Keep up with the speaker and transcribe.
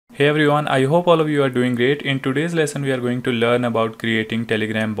Hey everyone, I hope all of you are doing great. In today's lesson we are going to learn about creating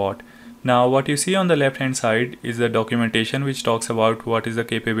Telegram bot. Now what you see on the left hand side is the documentation which talks about what is the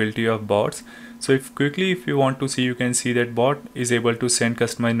capability of bots. So if you want to see, you can see that bot is able to send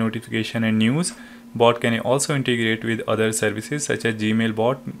customized notification and news. Bot can also integrate with other services such as Gmail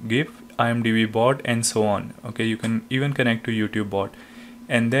bot, GIF, IMDb bot and so on. Okay, you can even connect to YouTube bot.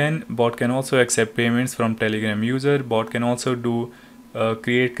 And then bot can also accept payments from Telegram user. Bot can also do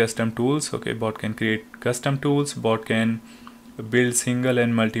create custom tools. Okay, bot can create custom tools. Bot can build single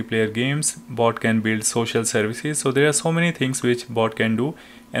and multiplayer games. Bot can build social services. So there are so many things which bot can do.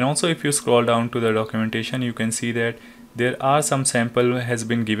 And also if you scroll down to the documentation, you can see that there are some sample has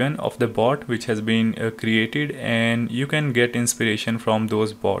been given of the bot which has been created, and you can get inspiration from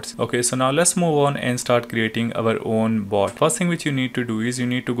those bots. Okay, so now let's move on and start creating our own bot. First thing which you need to do is you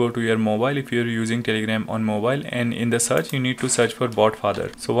need to go to your mobile if you're using Telegram on mobile, and in the search you need to search for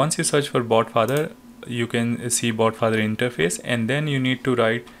botfather. So once you search for botfather, you can see botfather interface, and then you need to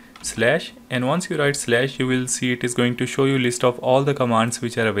write slash, and once you write slash you will see it is going to show you list of all the commands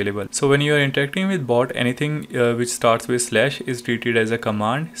which are available. So when you are interacting with bot, anything which starts with slash is treated as a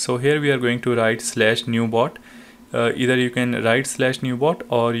command. So here we are going to write slash new bot. Either you can write slash new bot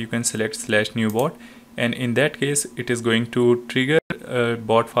or you can select slash new bot, and in that case it is going to trigger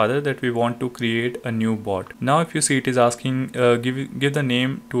botfather that we want to create a new bot. Now if you see, it is asking give the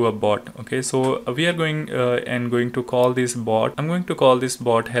name to a bot. Okay, so we are going to call this bot, I'm going to call this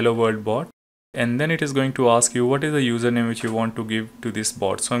bot hello world bot, and then it is going to ask you what is the username which you want to give to this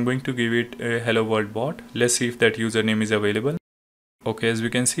bot. So I'm going to give it a hello world bot. Let's see if that username is available. Okay, as we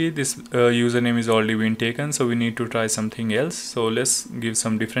can see, this username is already been taken, so we need to try something else. So let's give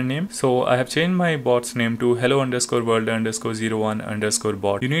some different name. So I have changed my bot's name to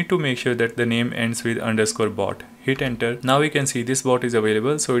hello_world_01_bot. You need to make sure that the name ends with _bot. Hit enter. Now we can see this bot is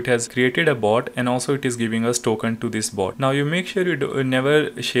available, so it has created a bot, and also it is giving us token to this bot. Now you make sure you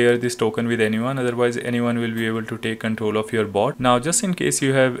never share this token with anyone, otherwise anyone will be able to take control of your bot. Now just in case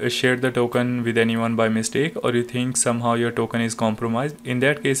you have shared the token with anyone by mistake, or you think somehow your token is compromised, in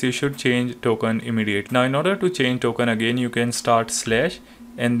that case you should change token immediately. Now in order to change token again, you can start slash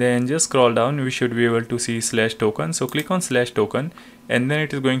and then just scroll down. We should be able to see slash token. So click on slash token, and then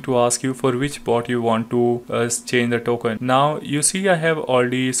it is going to ask you for which bot you want to change the token. Now you see I have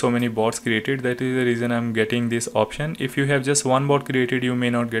already so many bots created. That is the reason I'm getting this option. If you have just one bot created, you may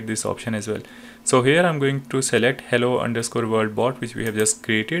not get this option as well. So here I'm going to select hello_world bot which we have just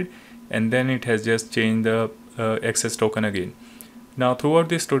created, and then it has just changed the access token again. Now throughout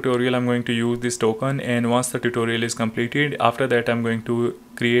this tutorial I'm going to use this token, and once the tutorial is completed, after that I'm going to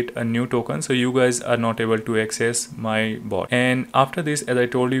create a new token so you guys are not able to access my bot. And after this, as I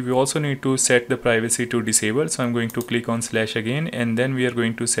told you, we also need to set the privacy to disable. So I'm going to click on slash again, and then we are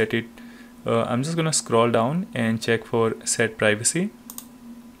going to set it. I'm just going to scroll down and check for set privacy,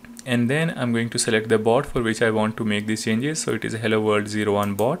 and then I'm going to select the bot for which I want to make these changes. So it is a hello world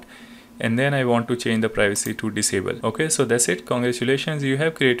 01 bot, and then I want to change the privacy to disable. Okay, so that's it. Congratulations, you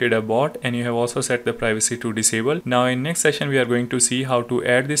have created a bot and you have also set the privacy to disable. Now in next session we are going to see how to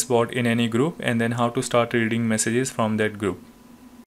add this bot in any group, and then how to start reading messages from that group.